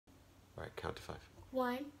All right, count to 5.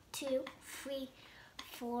 1, 2, 3,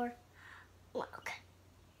 4. Okay.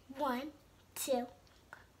 1, 2,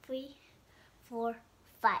 3, 4,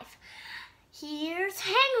 5. Here's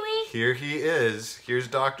Henry. Here he is. Here's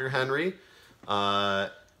Dr. Henry.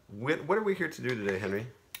 What are we here to do today, Henry?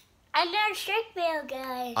 Another shark video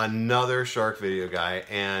guy. Another shark video guy,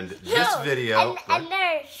 and this video.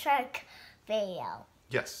 Another shark video.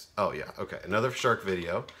 Yes. Oh, yeah. Okay. Another shark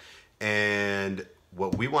video. And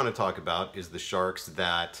what we want to talk about is the sharks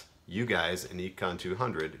that you guys in Econ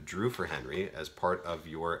 200 drew for Henry as part of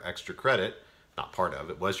your extra credit. Not part of,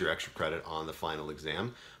 it was your extra credit on the final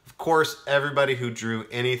exam. Of course, everybody who drew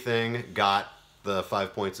anything got the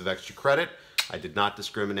 5 points of extra credit. I did not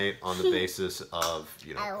discriminate on the basis of,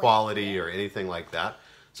 you know, quality or anything like that.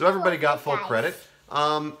 So everybody got full credit.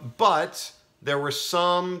 But there were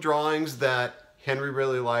some drawings that Henry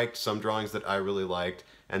really liked, some drawings that I really liked,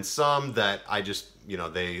 and some that I just, you know,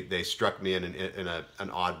 they struck me in an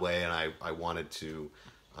odd way, and I wanted to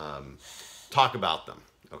talk about them.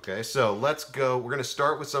 Okay, so let's go. We're going to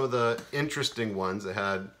start with some of the interesting ones that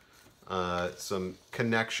had some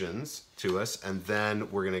connections to us, and then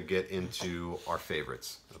we're going to get into our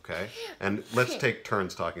favorites. Okay, and let's take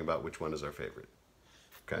turns talking about which one is our favorite.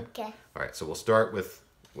 Okay. Okay. All right, so we'll start with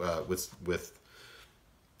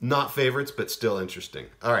not favorites, but still interesting.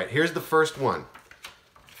 All right, here's the first one.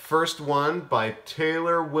 First one by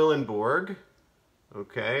Taylor Willenborg.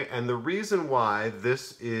 Okay, and the reason why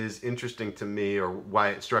this is interesting to me, or why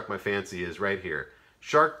it struck my fancy, is right here.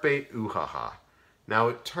 Shark bait ooh-ha-ha. Now,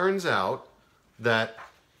 it turns out that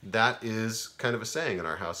that is kind of a saying in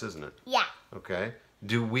our house, isn't it? Yeah. Okay.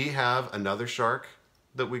 Do we have another shark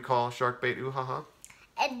that we call shark bait ooh-ha-ha?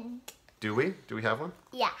 And Do we? Do we have one?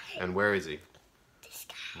 yeah. And where is he? This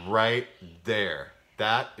guy. Right there.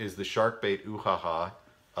 That is the shark bait ooh-ha-ha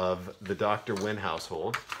of the Dr. Wynn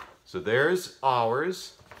household. So there's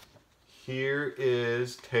ours. Here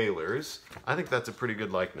is Taylor's. I think that's a pretty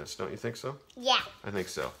good likeness, don't you think so? Yeah. I think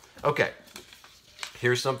so. Okay.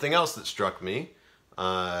 Here's something else that struck me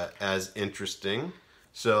as interesting.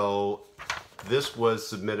 So this was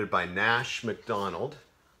submitted by Nash McDonald.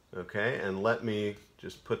 Okay, and let me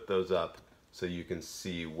just put those up so you can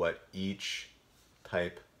see what each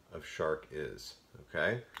type of shark is.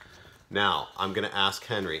 Okay. Now, I'm going to ask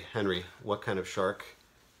Henry. Henry, what kind of shark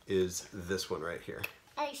is this one right here?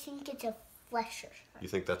 I think it's a flesher shark. You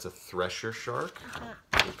think that's a thresher shark?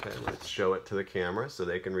 Okay, let's show it to the camera so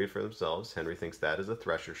they can read for themselves. Henry thinks that is a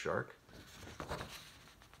thresher shark.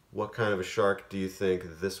 What kind of a shark do you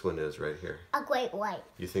think this one is right here? A great white.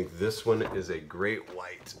 You think this one is a great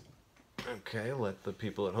white. Okay, let the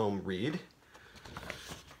people at home read.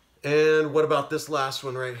 And what about this last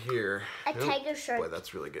one right here? A tiger shark. Boy,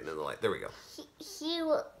 that's really getting in the light. There we go. He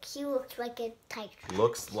looks like a tiger shark.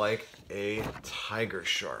 Looks like a tiger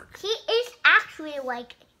shark. He is actually a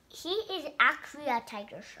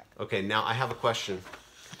tiger shark. Okay, now I have a question.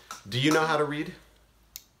 Do you know how to read?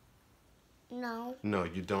 No. No,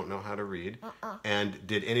 you don't know how to read. And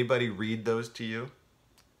did anybody read those to you?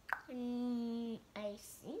 I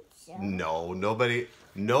think so. No, nobody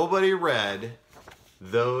read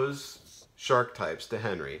those shark types to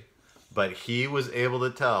Henry, but he was able to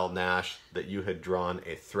tell Nash that you had drawn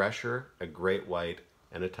a thresher, a great white,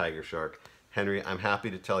 and a tiger shark. Henry, I'm happy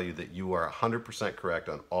to tell you that you are 100% correct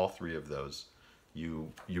on all three of those.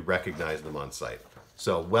 You recognize them on sight.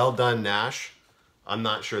 So well done, Nash. I'm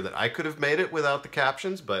not sure that I could have made it without the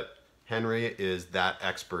captions, but Henry is that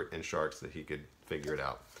expert in sharks that he could figure it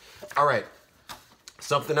out. All right.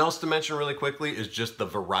 Something else to mention really quickly is just the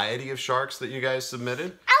variety of sharks that you guys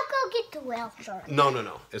submitted. I'll go get the whale shark.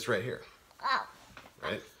 No. It's right here. Oh.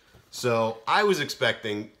 Right? So I was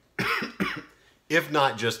expecting, if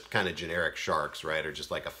not just kind of generic sharks, right, or just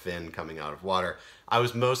like a fin coming out of water, I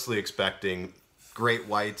was mostly expecting great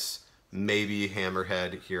whites, maybe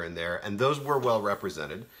hammerhead here and there, and those were well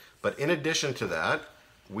represented. But in addition to that,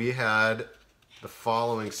 we had the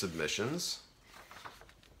following submissions.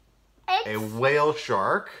 A whale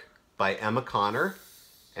shark by Emma Connor,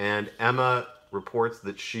 and Emma reports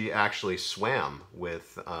that she actually swam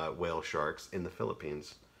with whale sharks in the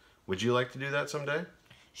Philippines. Would you like to do that someday?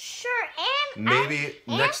 Sure, and Maybe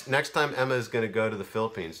next time Emma is going to go to the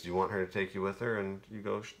Philippines, do you want her to take you with her and you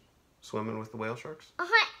go swimming with the whale sharks? and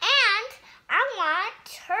I want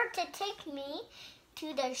her to take me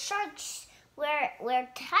to the sharks where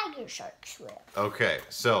tiger sharks live. Okay,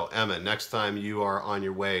 so Emma, next time you are on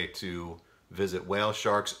your way to visit whale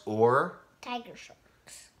sharks or Tiger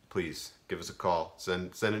sharks. please give us a call.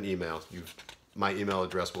 Send an email. My email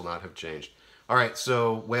address will not have changed. All right,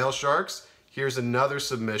 so whale sharks. Here's another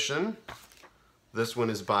submission. This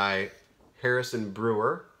one is by Harrison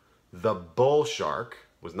Brewer, the bull shark.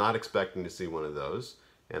 Was not expecting to see one of those.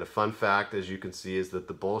 And a fun fact, as you can see, is that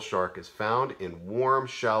the bull shark is found in warm,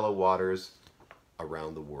 shallow waters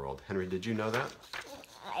around the world. Henry, did you know that?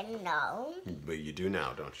 I know. But you do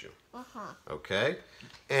now, don't you? Uh-huh. Okay.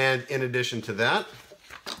 And in addition to that,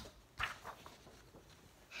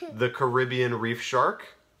 the Caribbean reef shark,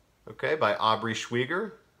 okay, by Aubrey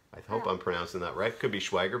Schweiger. I hope I'm pronouncing that right. Could be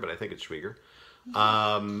Schweiger, but I think it's Schweiger.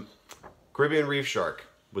 Caribbean reef shark.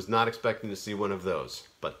 Was not expecting to see one of those,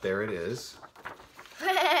 but there it is.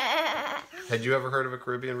 Had you ever heard of a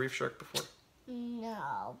Caribbean reef shark before?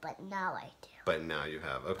 No, but now I do. But now you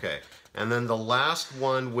have. Okay. And then the last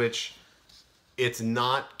one, which it's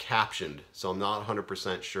not captioned, so I'm not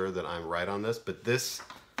 100% sure that I'm right on this, but this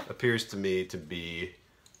appears to me to be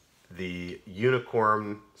the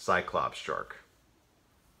unicorn cyclops shark.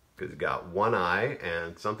 It's got one eye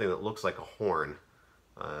and something that looks like a horn.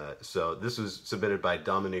 So this was submitted by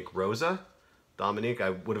Dominique Rosa. Dominique,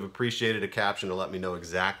 I would have appreciated a caption to let me know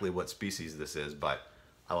exactly what species this is, but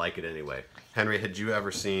I like it anyway. Henry, had you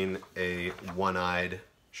ever seen a one-eyed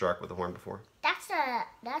shark with a horn before? That's not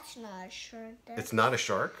a shark. It's not a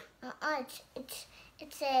shark? It's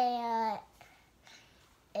a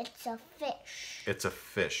fish. It's a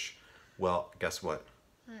fish. Well, guess what?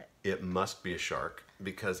 It must be a shark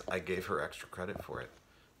because I gave her extra credit for it.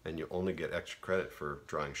 And you only get extra credit for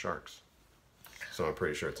drawing sharks. So I'm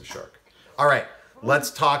pretty sure it's a shark. All right, let's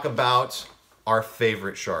talk about our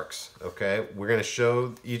favorite sharks, okay? We're gonna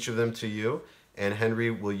show each of them to you. And Henry,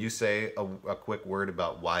 will you say a quick word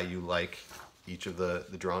about why you like each of the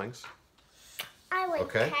drawings? I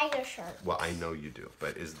like tiger sharks. Well, I know you do,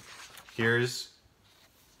 but here's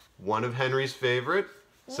one of Henry's favorite,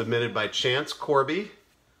 submitted by Chance Corby.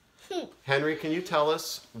 Henry, can you tell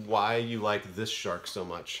us why you like this shark so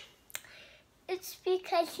much? It's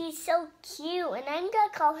because he's so cute, and I'm gonna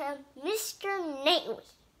call him Mr. Knightley.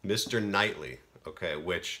 Mr. Knightley, okay,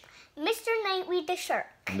 which... Mr. Knightley the shark.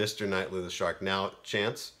 Mr. Knightley the shark. Now,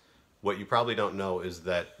 Chance, what you probably don't know is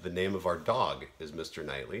that the name of our dog is Mr.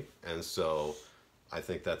 Knightley, and so I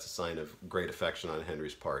think that's a sign of great affection on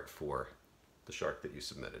Henry's part for the shark that you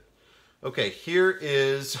submitted. Okay, here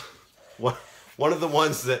is one of the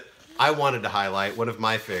ones that I wanted to highlight, one of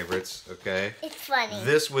my favorites, okay? It's funny.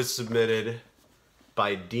 This was submitted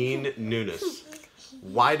by Dean Nunes.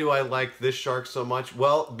 Why do I like this shark so much?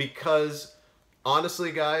 Well, because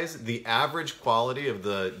honestly, guys, the average quality of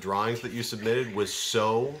the drawings that you submitted was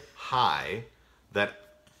so high that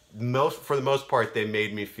for the most part, they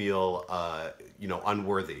made me feel,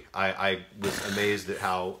 unworthy. I was amazed at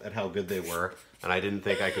how good they were, and I didn't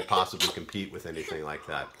think I could possibly compete with anything like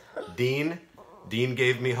that. Dean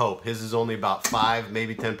gave me hope. His is only about 5,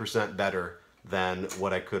 maybe 10% better than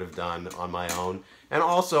what I could have done on my own. And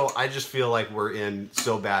also, I just feel like we're in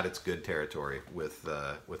so bad it's good territory with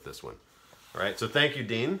this one. All right, so thank you,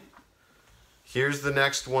 Dean. Here's the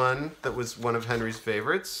next one that was one of Henry's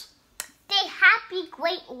favorites. The Happy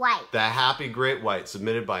Great White. The Happy Great White,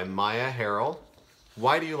 submitted by Maya Harrell.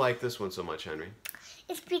 Why do you like this one so much, Henry?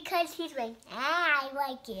 It's because he's like, I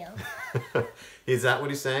like you. Is that what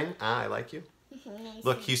he's saying? I like you? Mm-hmm.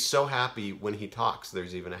 Look, he's so happy when he talks.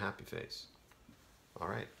 There's even a happy face. All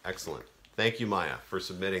right, excellent. Thank you, Maya, for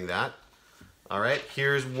submitting that. All right,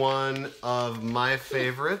 here's one of my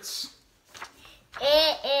favorites.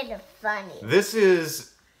 It is funny. This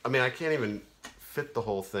is, I can't even fit the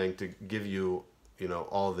whole thing to give you,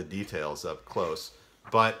 all the details up close.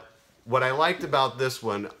 But what I liked about this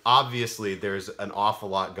one, obviously there's an awful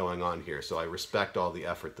lot going on here, so I respect all the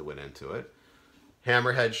effort that went into it.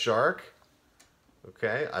 Hammerhead shark.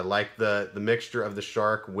 Okay, I like the mixture of the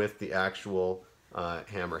shark with the actual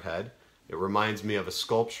hammerhead. It reminds me of a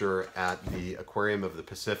sculpture at the Aquarium of the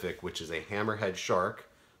Pacific, which is a hammerhead shark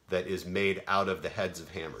that is made out of the heads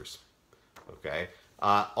of hammers. Okay.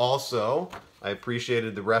 Also, I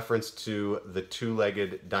appreciated the reference to the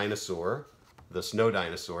two-legged dinosaur, the snow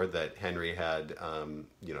dinosaur that Henry had,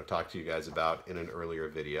 talked to you guys about in an earlier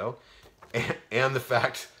video, and the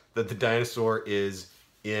fact that the dinosaur is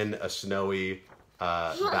in a snowy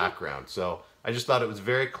background. So I just thought it was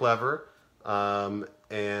very clever.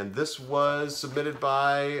 And this was submitted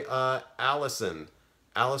by Allison.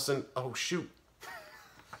 Allison, oh shoot.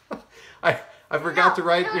 I forgot to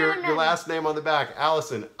write your last name on the back.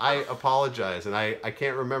 Allison, I apologize, and I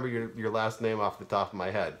can't remember your last name off the top of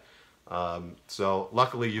my head. So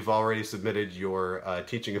luckily you've already submitted your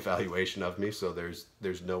teaching evaluation of me, so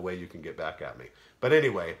there's no way you can get back at me. But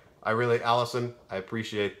anyway, Allison, I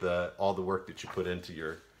appreciate all the work that you put into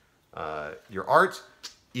your art,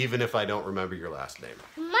 even if I don't remember your last name.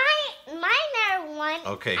 Mine are one.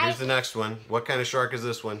 Okay, here's the next one. What kind of shark is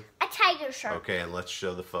this one? A tiger shark. Okay, and let's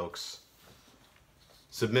show the folks.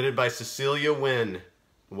 Submitted by Cecilia Wynn.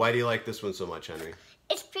 Why do you like this one so much, Henry?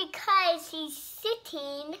 It's because he's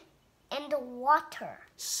sitting in the water.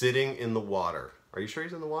 Sitting in the water. Are you sure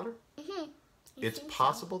he's in the water? Mm-hmm. It's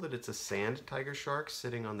possible that it's a sand tiger shark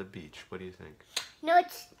sitting on the beach. What do you think? No,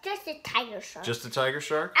 it's just a tiger shark. Just a tiger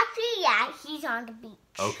shark? Actually, yeah, he's on the beach.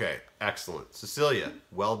 Okay, excellent. Cecilia,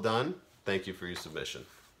 well done. Thank you for your submission.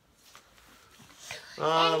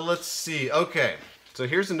 Let's see. Okay, so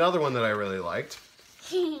here's another one that I really liked.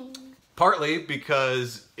 Partly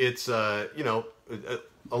because it's, a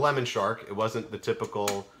lemon shark. It wasn't the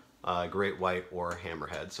typical great white or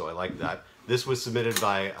hammerhead, so I like that. This was submitted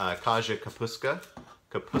by Kaja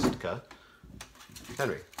Kapustka.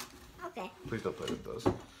 Henry. Okay. Please don't play with those.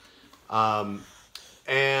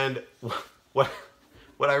 And what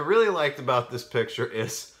I really liked about this picture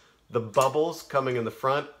is the bubbles coming in the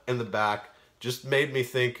front and the back just made me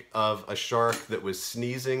think of a shark that was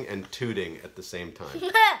sneezing and tooting at the same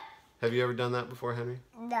time. Have you ever done that before, Henry?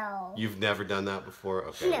 No. You've never done that before?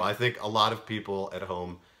 Okay, No. well, I think a lot of people at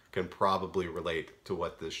home can probably relate to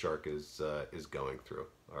what this shark is going through.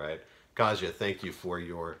 All right? Kaja, thank you for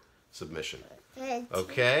your submission.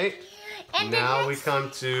 Okay, And now we come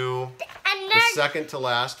to the second to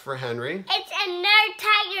last for Henry. It's another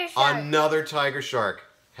tiger shark. Another tiger shark.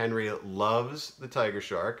 Henry loves the tiger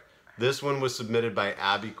shark. This one was submitted by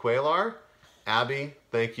Abby Quaylar. Abby,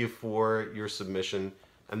 thank you for your submission.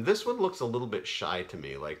 And this one looks a little bit shy to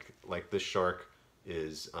me, like this shark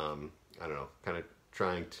is, I don't know, kind of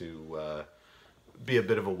trying to be a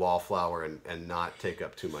bit of a wallflower and not take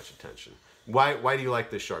up too much attention. Why do you like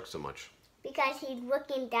this shark so much? Because he's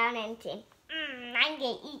looking down and saying, I'm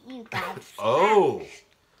going to eat you guys. Oh!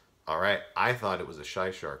 All right, I thought it was a shy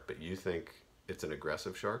shark, but you think it's an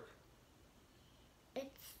aggressive shark? It's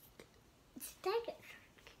a tiger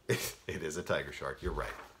shark. It is a tiger shark, you're right.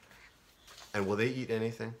 And will they eat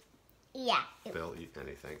anything? Yeah. They'll eat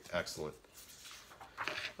anything. Excellent.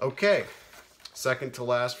 Okay, second to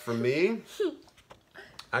last for me.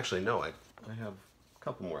 Actually, no, I have a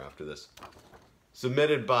couple more after this.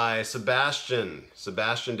 Submitted by Sebastian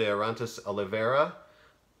de Arantes Oliveira.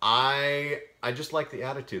 I just like the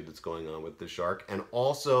attitude that's going on with the shark, and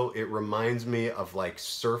also it reminds me of like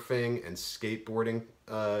surfing and skateboarding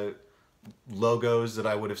logos that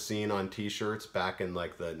I would have seen on T-shirts back in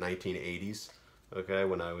like the 1980s. Okay,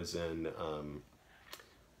 when I was in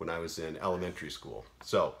elementary school.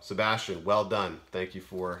 So Sebastian, well done. Thank you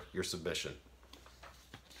for your submission.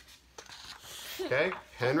 Okay,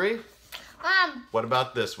 Henry. What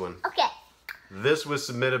about this one? Okay. This was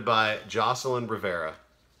submitted by Jocelyn Rivera.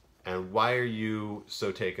 And why are you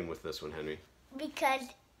so taken with this one, Henry? Because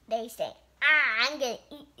they say, I'm going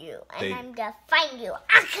to eat you, and I'm going to find you.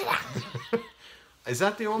 Is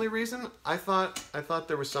that the only reason? I thought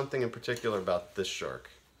there was something in particular about this shark.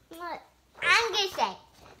 What? I'm going to say,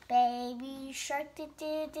 baby shark, do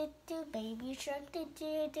do do do, baby shark, do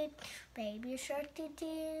do do, baby shark, do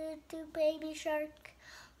do do, baby shark.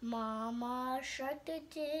 Mama shark, do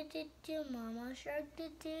do do do, mama shark, do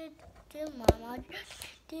do do, mama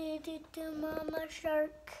do do do, mama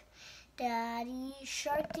shark. Daddy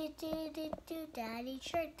shark, do do do do, daddy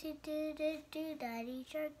shark, do do do do, daddy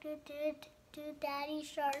shark, do do do, daddy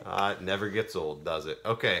shark. It never gets old, does it?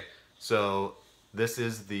 Okay, so this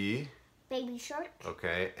is the Baby shark.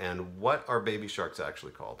 Okay, and what are baby sharks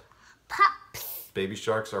actually called? Pups. Baby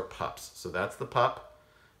sharks are pups. So that's the pup.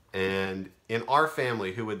 And in our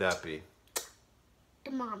family, who would that be?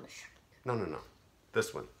 The mama shark. No.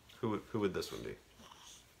 This one. Who would this one be?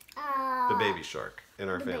 The The baby shark in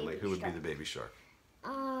our the family. baby Who would be shark. the baby shark?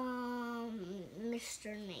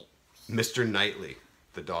 Mr. Nate. Mr. Knightley,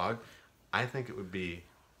 the dog. I think it would be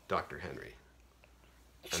Dr. Henry.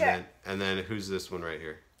 Sure. And then who's this one right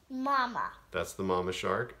here? Mama. That's the mama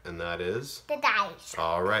shark, and that is? The daddy shark.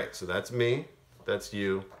 All right, so that's me, that's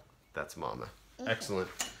you, that's mama. Excellent.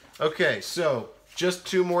 Okay, so just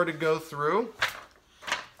two more to go through.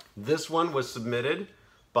 This one was submitted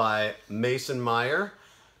by Mason Meyer,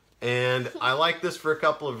 and I like this for a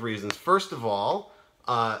couple of reasons. First of all,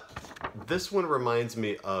 this one reminds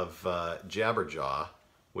me of Jabberjaw,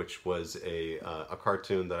 which was a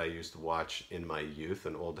cartoon that I used to watch in my youth,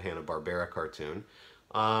 an old Hanna-Barbera cartoon.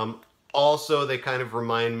 Also, they kind of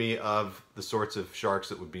remind me of the sorts of sharks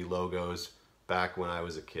that would be logos back when I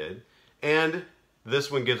was a kid. And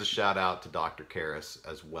this one gives a shout out to Dr. Karras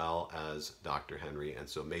as well as Dr. Henry. And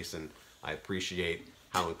so, Mason, I appreciate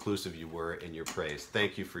how inclusive you were in your praise.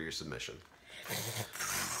 Thank you for your submission.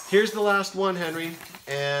 Here's the last one, Henry.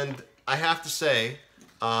 And I have to say,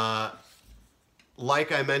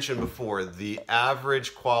 like I mentioned before, the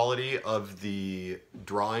average quality of the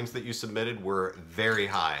drawings that you submitted were very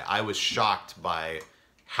high. I was shocked by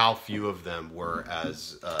how few of them were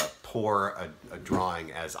as poor a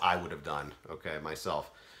drawing as I would have done, okay,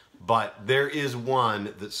 myself. But there is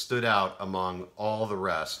one that stood out among all the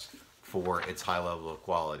rest for its high level of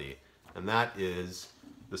quality, and that is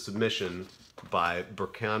the submission by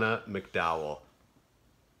Burkana McDowell.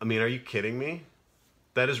 I mean, are you kidding me?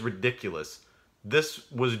 That is ridiculous. This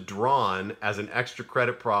was drawn as an extra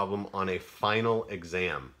credit problem on a final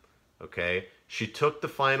exam, okay? She took the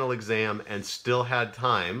final exam and still had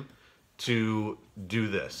time to do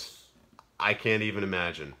this. I can't even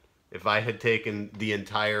imagine. If I had taken the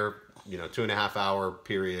entire, 2.5 hour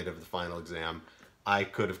period of the final exam, I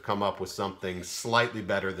could have come up with something slightly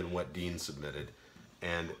better than what Dean submitted.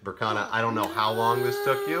 And Burkana, I don't know how long this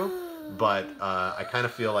took you, but I kind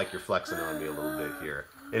of feel like you're flexing on me a little bit here.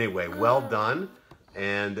 Anyway, well done.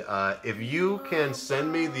 And if you can send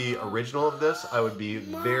me the original of this, I would be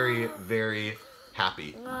very, very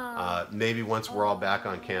happy. Maybe once we're all back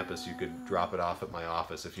on campus, you could drop it off at my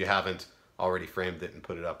office if you haven't already framed it and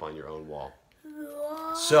put it up on your own wall.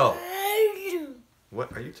 So,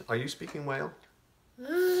 what are you speaking whale?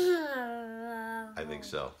 I think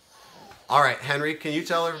so. All right, Henry, can you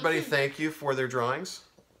tell everybody thank you for their drawings?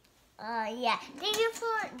 Yeah. Thank you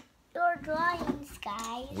for your drawings,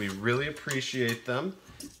 guys. We really appreciate them,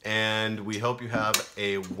 and we hope you have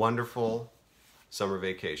a wonderful summer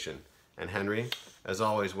vacation. And Henry, as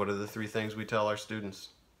always, what are the 3 things we tell our students?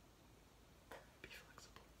 Be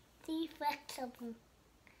flexible. Be flexible.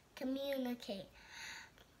 Communicate.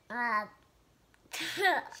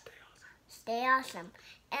 Stay awesome.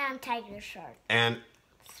 And tiger shark. And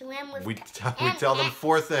swim with. We tell them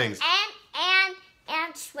 4 things.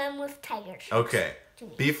 And swim with tiger sharks. Okay.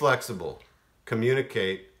 Be flexible.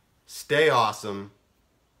 Communicate. Stay awesome.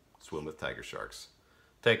 Swim with tiger sharks.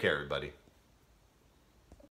 Take care, everybody.